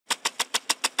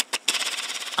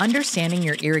understanding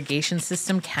your irrigation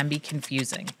system can be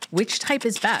confusing. Which type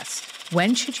is best?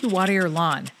 When should you water your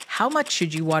lawn? How much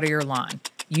should you water your lawn?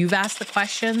 You've asked the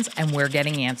questions and we're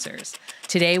getting answers.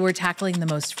 Today, we're tackling the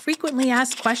most frequently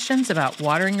asked questions about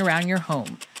watering around your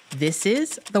home. This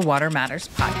is the Water Matters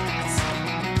Podcast.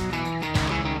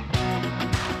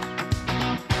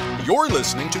 You're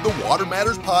listening to the Water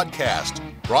Matters Podcast,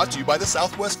 brought to you by the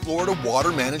Southwest Florida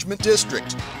Water Management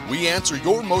District. We answer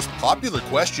your most popular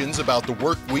questions about the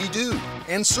work we do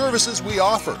and services we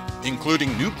offer,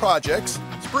 including new projects,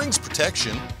 springs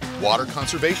protection, water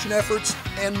conservation efforts,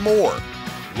 and more.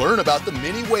 Learn about the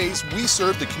many ways we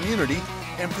serve the community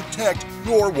and protect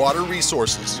your water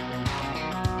resources.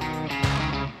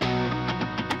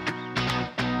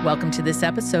 Welcome to this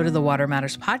episode of the Water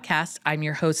Matters Podcast. I'm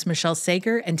your host, Michele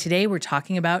Sager, and today we're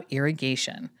talking about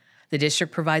irrigation. The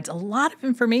district provides a lot of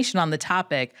information on the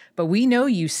topic, but we know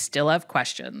you still have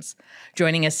questions.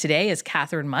 Joining us today is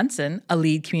Katherin Munson, a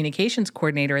lead communications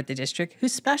coordinator at the district who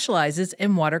specializes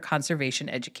in water conservation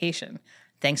education.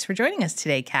 Thanks for joining us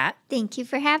today, Kat. Thank you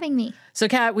for having me. So,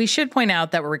 Kat, we should point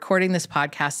out that we're recording this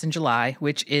podcast in July,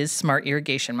 which is Smart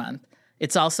Irrigation Month.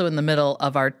 It's also in the middle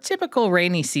of our typical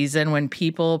rainy season when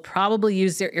people probably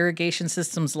use their irrigation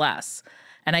systems less.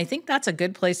 And I think that's a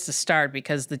good place to start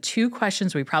because the two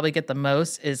questions we probably get the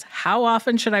most is how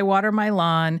often should I water my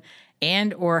lawn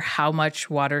and or how much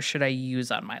water should I use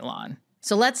on my lawn?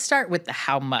 So let's start with the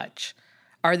how much.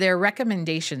 Are there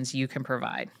recommendations you can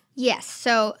provide? Yes.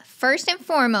 So first and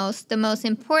foremost, the most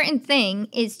important thing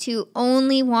is to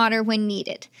only water when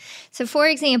needed. So for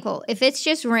example, if it's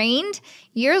just rained,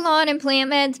 your lawn and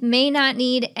plant beds may not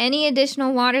need any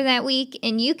additional water that week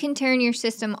and you can turn your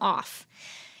system off.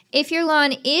 If your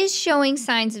lawn is showing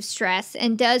signs of stress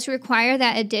and does require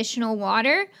that additional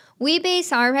water, we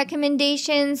base our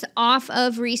recommendations off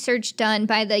of research done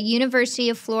by the University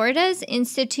of Florida's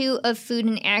Institute of Food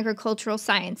and Agricultural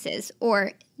Sciences,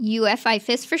 or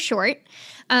UF-IFAS for short.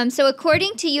 So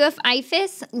according to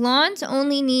UF-IFAS, lawns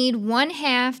only need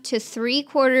 1/2 to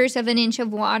 3/4 of an inch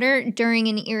of water during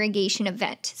an irrigation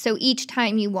event, so each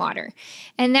time you water.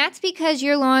 And that's because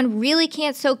your lawn really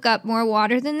can't soak up more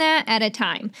water than that at a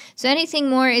time. So anything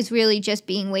more is really just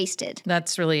being wasted.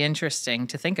 That's really interesting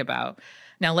to think about.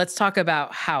 Now let's talk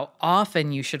about how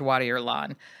often you should water your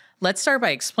lawn. Let's start by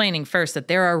explaining first that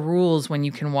there are rules when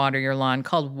you can water your lawn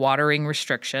called watering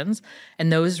restrictions,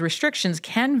 and those restrictions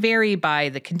can vary by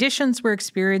the conditions we're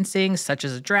experiencing, such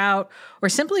as a drought, or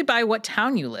simply by what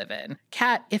town you live in.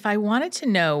 Kat, if I wanted to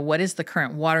know what is the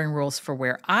current watering rules for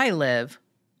where I live,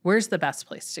 where's the best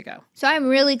place to go? So I'm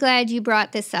really glad you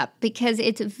brought this up because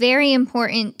it's very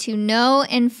important to know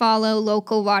and follow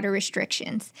local water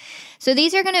restrictions. So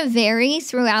these are going to vary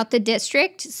throughout the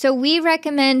district. So we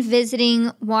recommend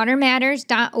visiting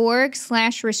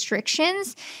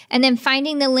watermatters.org/restrictions and then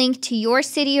finding the link to your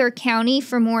city or county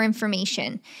for more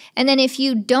information. And then if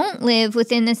you don't live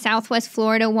within the Southwest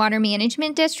Florida Water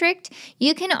Management District,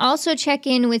 you can also check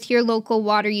in with your local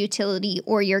water utility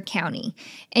or your county.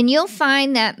 And you'll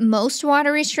find that most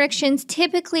water restrictions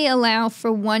typically allow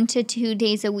for 1 to 2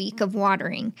 days a week of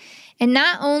watering. And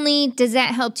not only does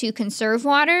that help to conserve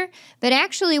water, but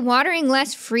actually watering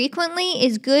less frequently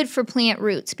is good for plant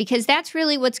roots because that's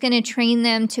really what's going to train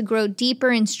them to grow deeper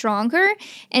and stronger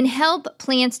and help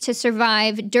plants to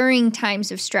survive during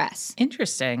times of stress.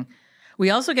 Interesting. We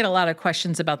also get a lot of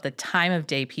questions about the time of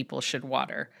day people should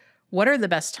water. What are the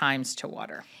best times to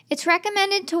water? It's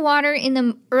recommended to water in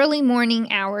the early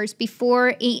morning hours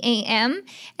before 8 a.m.,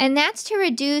 and that's to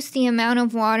reduce the amount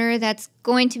of water that's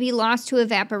going to be lost to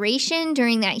evaporation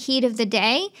during that heat of the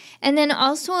day, and then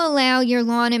also allow your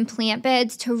lawn and plant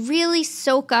beds to really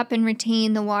soak up and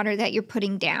retain the water that you're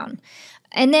putting down.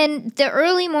 And then the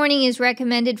early morning is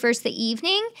recommended versus the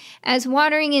evening, as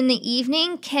watering in the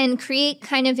evening can create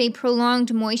kind of a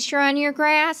prolonged moisture on your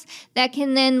grass that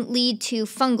can then lead to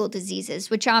fungal diseases,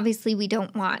 which obviously we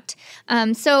don't want.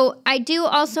 So I do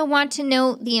also want to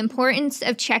note the importance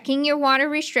of checking your water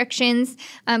restrictions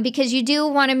because you do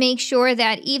want to make sure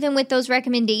that even with those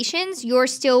recommendations, you're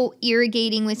still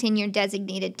irrigating within your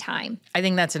designated time. I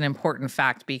think that's an important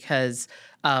fact because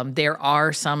there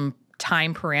are some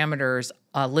time parameters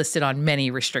listed on many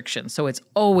restrictions. So it's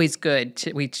always good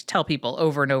we tell people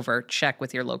over and over, check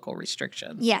with your local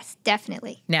restrictions. Yes,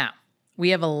 definitely. Now, we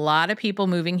have a lot of people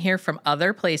moving here from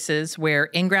other places where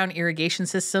in-ground irrigation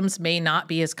systems may not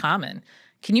be as common.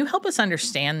 Can you help us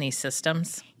understand these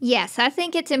systems? Yes, I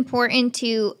think it's important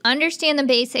to understand the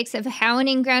basics of how an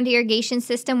in-ground irrigation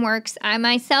system works. I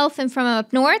myself am from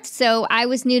up north, so I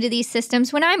was new to these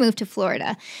systems when I moved to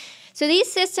Florida. So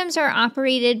these systems are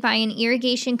operated by an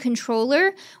irrigation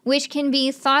controller, which can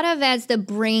be thought of as the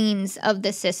brains of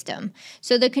the system.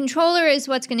 So the controller is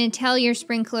what's going to tell your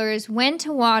sprinklers when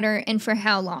to water and for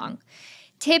how long.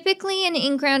 Typically, an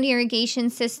in-ground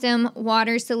irrigation system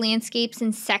waters the landscapes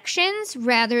in sections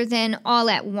rather than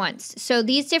all at once. So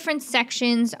these different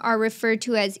sections are referred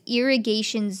to as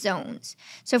irrigation zones.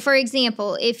 So for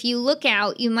example, if you look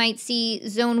out, you might see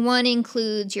zone 1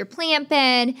 includes your plant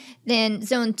bed, then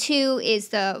zone 2 is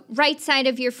the right side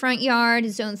of your front yard,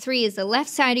 zone 3 is the left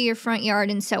side of your front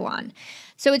yard, and so on.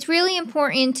 So it's really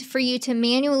important for you to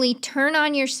manually turn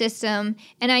on your system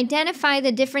and identify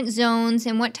the different zones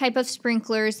and what type of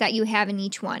sprinklers that you have in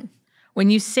each one. When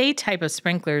you say type of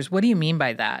sprinklers, what do you mean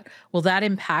by that? Will that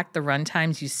impact the run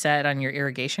times you set on your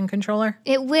irrigation controller?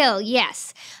 It will,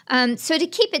 yes. So to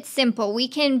keep it simple, we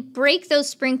can break those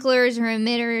sprinklers or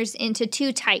emitters into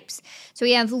 2 types. So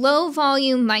we have low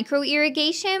volume micro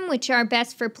irrigation, which are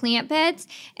best for plant beds,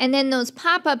 and then those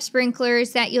pop-up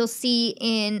sprinklers that you'll see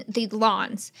in the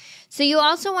lawns. So you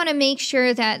also want to make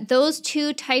sure that those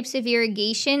 2 types of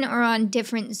irrigation are on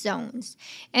different zones.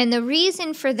 And the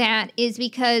reason for that is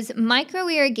because micro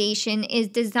irrigation is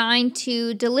designed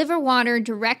to deliver water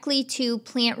directly to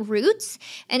plant roots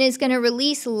and is going to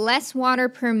release less water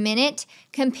per minute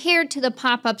compared to the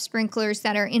pop-up sprinklers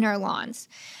that are in our lawns.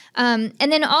 And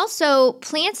then also,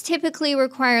 plants typically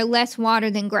require less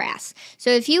water than grass. So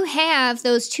if you have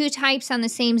those 2 types on the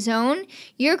same zone,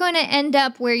 you're going to end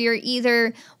up where you're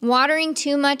either watering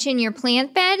too much in your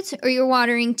plant beds or you're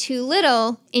watering too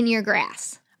little in your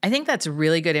grass. I think that's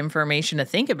really good information to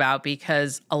think about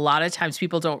because a lot of times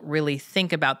people don't really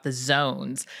think about the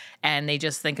zones and they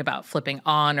just think about flipping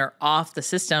on or off the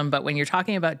system. But when you're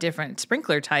talking about different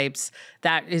sprinkler types,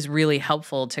 that is really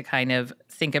helpful to kind of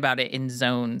think about it in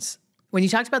zones. When you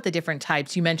talked about the different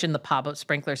types, you mentioned the pop-up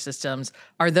sprinkler systems.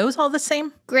 Are those all the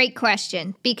same? Great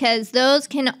question, because those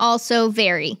can also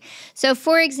vary. So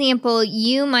for example,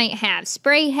 you might have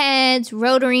spray heads,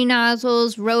 rotary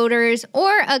nozzles, rotors,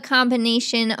 or a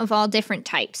combination of all different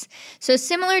types. So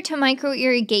similar to micro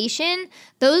irrigation,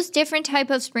 those different type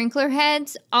of sprinkler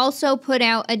heads also put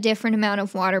out a different amount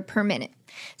of water per minute.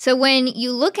 So when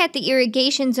you look at the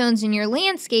irrigation zones in your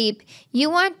landscape, you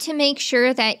want to make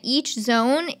sure that each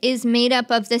zone is made up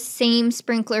of the same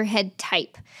sprinkler head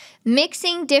type.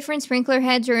 Mixing different sprinkler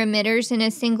heads or emitters in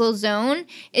a single zone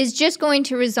is just going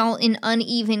to result in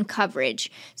uneven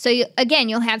coverage. So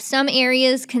you'll have some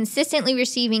areas consistently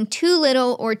receiving too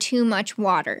little or too much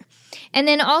water. And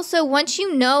then also, once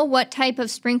you know what type of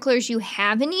sprinklers you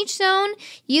have in each zone,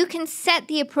 you can set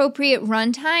the appropriate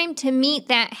runtime to meet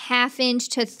that 1/2 inch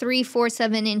to 3/4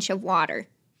 of an inch of water.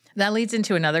 That leads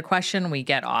into another question we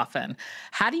get often.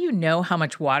 How do you know how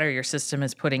much water your system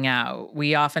is putting out?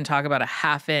 We often talk about a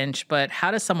 1/2 inch, but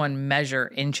how does someone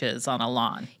measure inches on a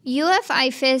lawn?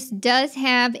 UF-IFAS does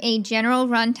have a general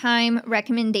runtime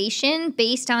recommendation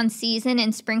based on season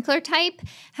and sprinkler type.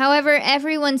 However,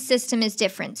 everyone's system is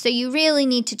different, so you really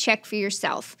need to check for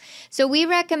yourself. So we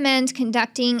recommend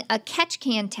conducting a catch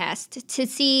can test to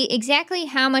see exactly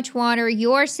how much water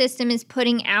your system is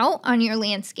putting out on your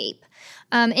landscape.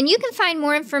 And you can find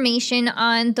more information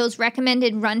on those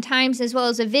recommended runtimes as well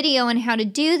as a video on how to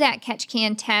do that catch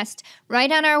can test right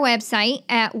on our website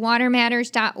at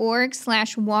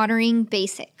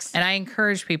watermatters.org/wateringbasics. And I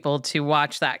encourage people to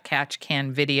watch that catch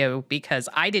can video because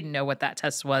I didn't know what that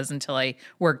test was until I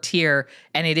worked here.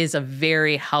 And it is a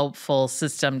very helpful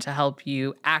system to help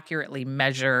you accurately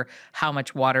measure how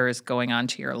much water is going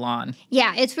onto your lawn.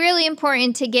 Yeah, it's really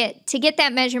important to get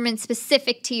that measurement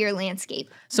specific to your landscape.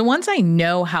 So once I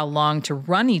know how long to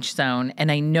run each zone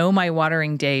and I know my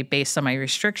watering day based on my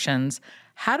restrictions,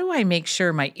 how do I make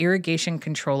sure my irrigation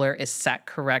controller is set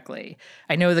correctly?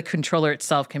 I know the controller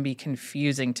itself can be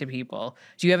confusing to people.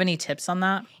 Do you have any tips on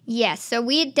that? Yes, so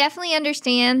we definitely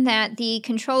understand that the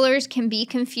controllers can be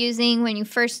confusing when you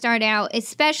first start out,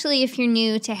 especially if you're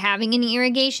new to having an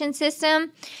irrigation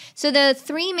system. So the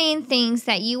 3 main things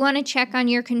that you want to check on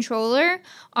your controller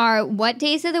are what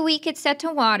days of the week it's set to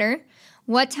water,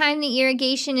 what time the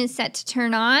irrigation is set to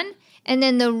turn on, and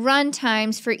then the run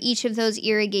times for each of those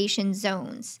irrigation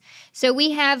zones. So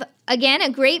we have, again, a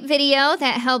great video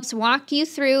that helps walk you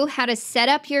through how to set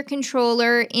up your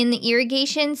controller in the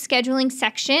irrigation scheduling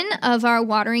section of our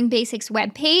Watering Basics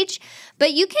webpage.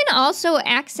 But you can also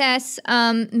access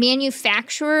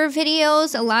manufacturer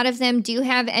videos. A lot of them do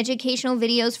have educational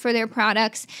videos for their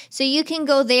products. So you can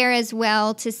go there as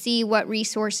well to see what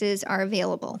resources are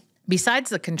available. Besides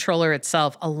the controller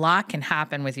itself, a lot can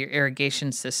happen with your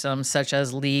irrigation system, such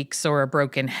as leaks or a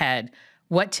broken head.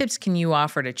 What tips can you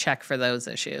offer to check for those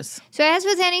issues? So as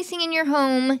with anything in your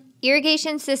home,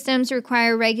 irrigation systems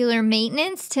require regular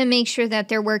maintenance to make sure that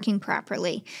they're working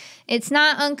properly. It's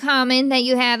not uncommon that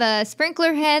you have a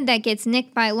sprinkler head that gets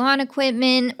nicked by lawn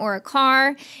equipment or a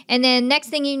car, and then next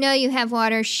thing you know, you have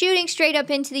water shooting straight up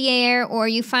into the air, or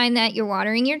you find that you're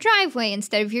watering your driveway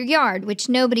instead of your yard, which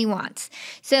nobody wants.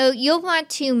 So you'll want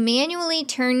to manually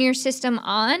turn your system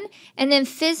on and then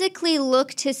physically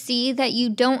look to see that you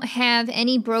don't have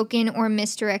any broken or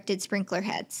misdirected sprinkler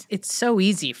heads. It's so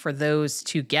easy for those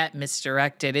to get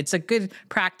misdirected. It's a good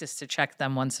practice to check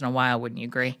them once in a while, wouldn't you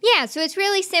agree? Yeah, so it's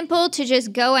really simple to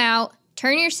just go out,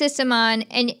 turn your system on,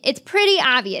 and it's pretty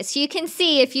obvious. You can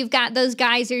see if you've got those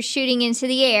geysers shooting into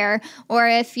the air, or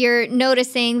if you're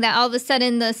noticing that all of a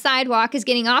sudden the sidewalk is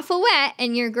getting awful wet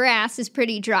and your grass is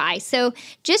pretty dry. So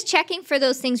just checking for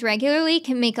those things regularly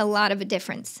can make a lot of a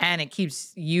difference. And it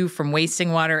keeps you from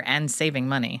wasting water and saving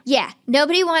money. Yeah,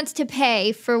 nobody wants to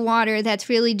pay for water that's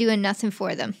really doing nothing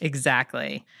for them.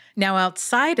 Exactly. Now,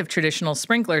 outside of traditional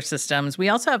sprinkler systems, we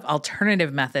also have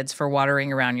alternative methods for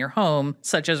watering around your home,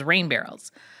 such as rain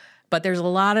barrels. But there's a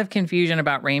lot of confusion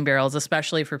about rain barrels,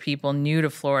 especially for people new to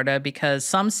Florida, because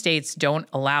some states don't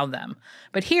allow them.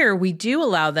 But here, we do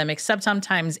allow them, except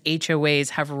sometimes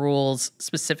HOAs have rules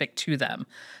specific to them.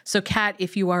 So, Kat,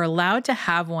 if you are allowed to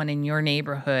have one in your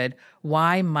neighborhood,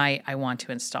 why might I want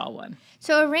to install one?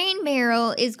 So a rain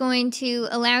barrel is going to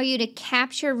allow you to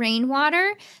capture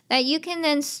rainwater that you can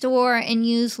then store and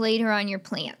use later on your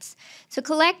plants. So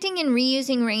collecting and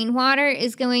reusing rainwater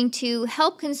is going to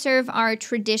help conserve our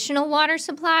traditional water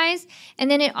supplies, and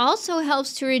then it also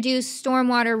helps to reduce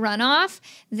stormwater runoff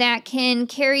that can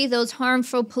carry those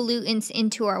harmful pollutants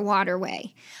into our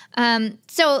waterway.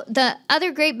 So the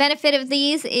other great benefit of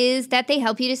these is that they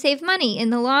help you to save money in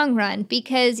the long run,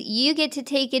 because you get to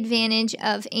take advantage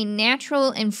of a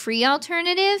natural and free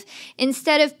alternative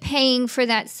instead of paying for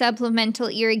that supplemental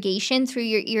irrigation through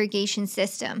your irrigation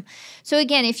system. So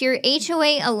again, if your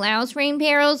HOA allows rain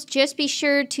barrels, just be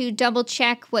sure to double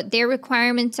check what their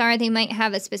requirements are. They might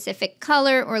have a specific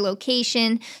color or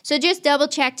location. So just double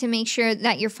check to make sure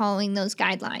that you're following those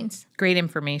guidelines. Great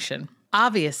information.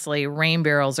 Obviously, rain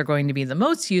barrels are going to be the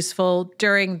most useful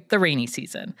during the rainy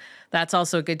season. That's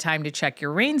also a good time to check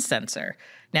your rain sensor.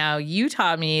 Now, you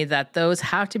taught me that those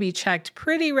have to be checked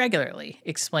pretty regularly.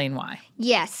 Explain why.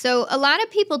 Yes, so a lot of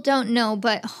people don't know,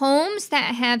 but homes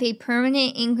that have a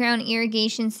permanent in-ground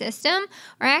irrigation system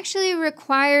are actually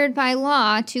required by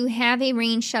law to have a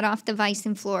rain shutoff device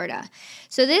in Florida.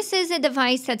 So this is a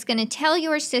device that's going to tell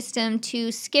your system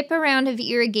to skip a round of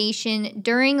irrigation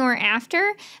during or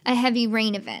after a heavy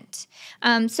rain event.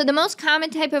 So the most common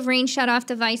type of rain shutoff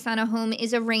device on a home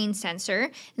is a rain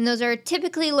sensor, and those are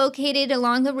typically located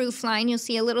along the roof line. You'll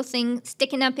see a little thing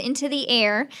sticking up into the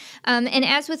air. And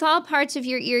as with all parts of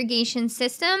your irrigation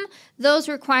system, those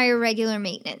require regular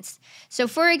maintenance. So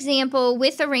for example,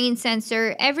 with a rain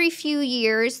sensor, every few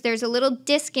years there's a little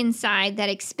disc inside that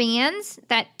expands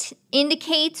that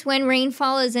indicates when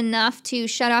rainfall is enough to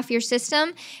shut off your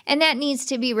system, and that needs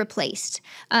to be replaced.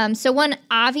 So one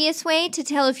obvious way to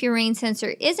tell if your rain sensor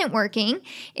isn't working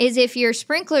is if your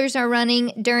sprinklers are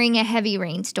running during a heavy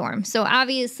rainstorm. So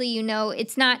obviously you know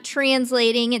it's not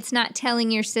translating, it's not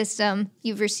telling your system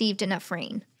you've received enough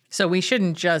rain. So we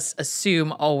shouldn't just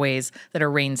assume always that a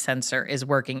rain sensor is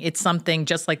working. It's something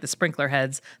just like the sprinkler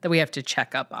heads that we have to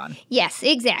check up on. Yes,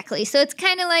 exactly. So it's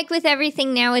kind of like with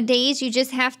everything nowadays. You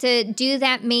just have to do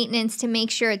that maintenance to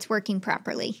make sure it's working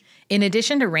properly. In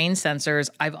addition to rain sensors,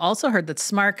 I've also heard that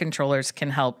smart controllers can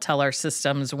help tell our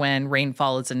systems when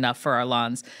rainfall is enough for our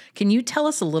lawns. Can you tell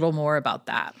us a little more about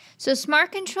that? So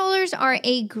smart controllers are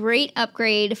a great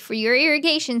upgrade for your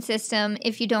irrigation system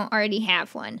if you don't already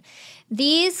have one.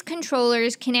 These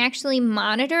controllers can actually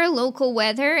monitor local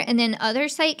weather and then other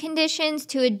site conditions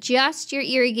to adjust your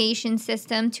irrigation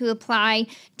system to apply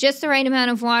just the right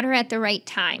amount of water at the right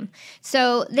time.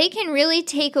 So they can really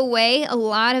take away a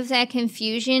lot of that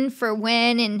confusion for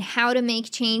when and how to make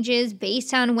changes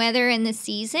based on weather and the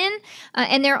season.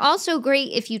 And they're also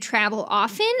great if you travel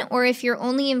often or if you're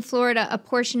only in Florida a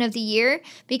portion of the year,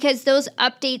 because those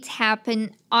updates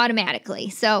happen automatically.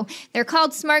 So they're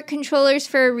called smart controllers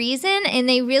for a reason, and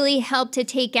they really help to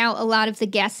take out a lot of the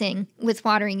guessing with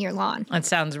watering your lawn. That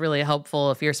sounds really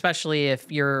helpful especially if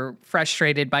you're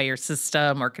frustrated by your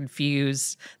system or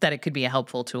confused, that it could be a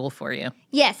helpful tool for you.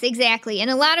 Yes, exactly. And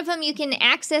a lot of them you can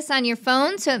access on your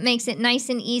phone, so it makes it nice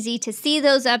and easy to see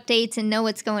those updates and know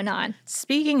what's going on.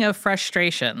 Speaking of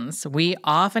frustrations, we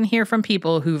often hear from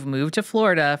people who've moved to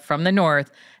Florida from the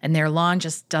north and their lawn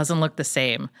just doesn't look the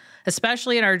same.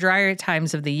 Especially in our drier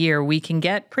times of the year, we can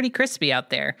get pretty crispy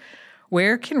out there.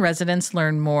 Where can residents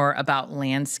learn more about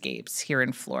landscapes here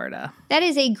in Florida? That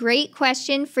is a great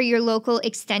question for your local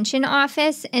extension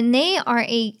office, and they are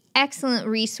an excellent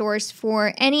resource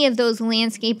for any of those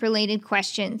landscape-related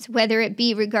questions, whether it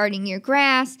be regarding your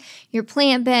grass, your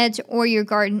plant beds, or your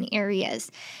garden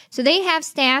areas. So they have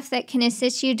staff that can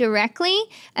assist you directly,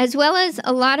 as well as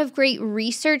a lot of great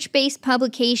research-based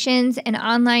publications and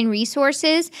online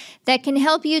resources that can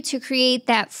help you to create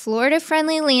that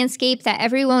Florida-friendly landscape that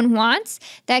everyone wants,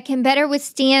 that can better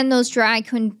withstand those dry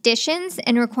conditions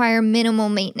and require minimal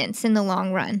maintenance in the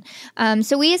long run.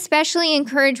 So we especially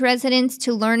encourage residents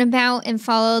to learn about and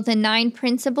follow the 9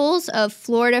 principles of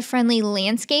Florida-friendly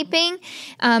landscaping,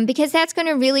 because that's going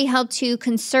to really help to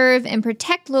conserve and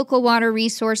protect local water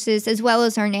resources as well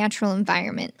as our natural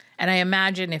environment. And I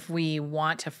imagine if we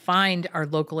want to find our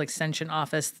local extension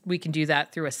office, we can do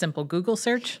that through a simple Google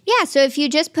search? Yeah, so if you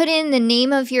just put in the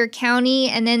name of your county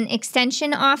and then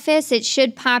extension office, it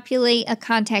should populate a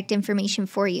contact information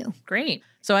for you. Great.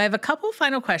 So I have a couple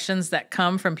final questions that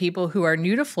come from people who are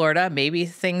new to Florida, maybe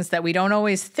things that we don't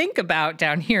always think about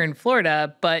down here in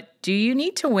Florida, but do you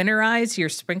need to winterize your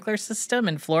sprinkler system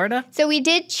in Florida? So we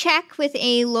did check with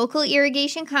a local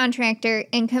irrigation contractor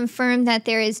and confirmed that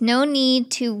there is no need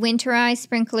to winterize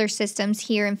sprinkler systems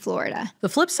here in Florida. The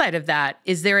flip side of that,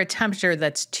 is there a temperature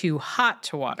that's too hot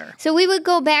to water? So we would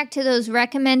go back to those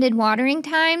recommended watering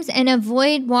times and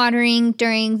avoid watering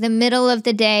during the middle of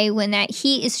the day when that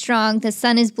heat is strong, the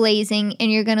sun is blazing,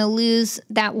 and you're going to lose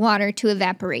that water to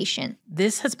evaporation.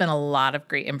 This has been a lot of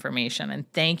great information, and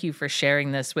thank you for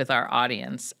sharing this with our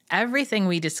audience. Everything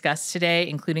we discussed today,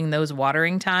 including those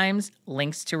watering times,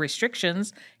 links to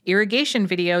restrictions, irrigation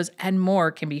videos, and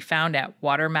more can be found at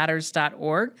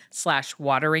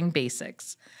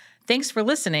watermatters.org/wateringbasics. Thanks for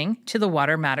listening to the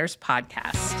Water Matters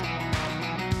podcast.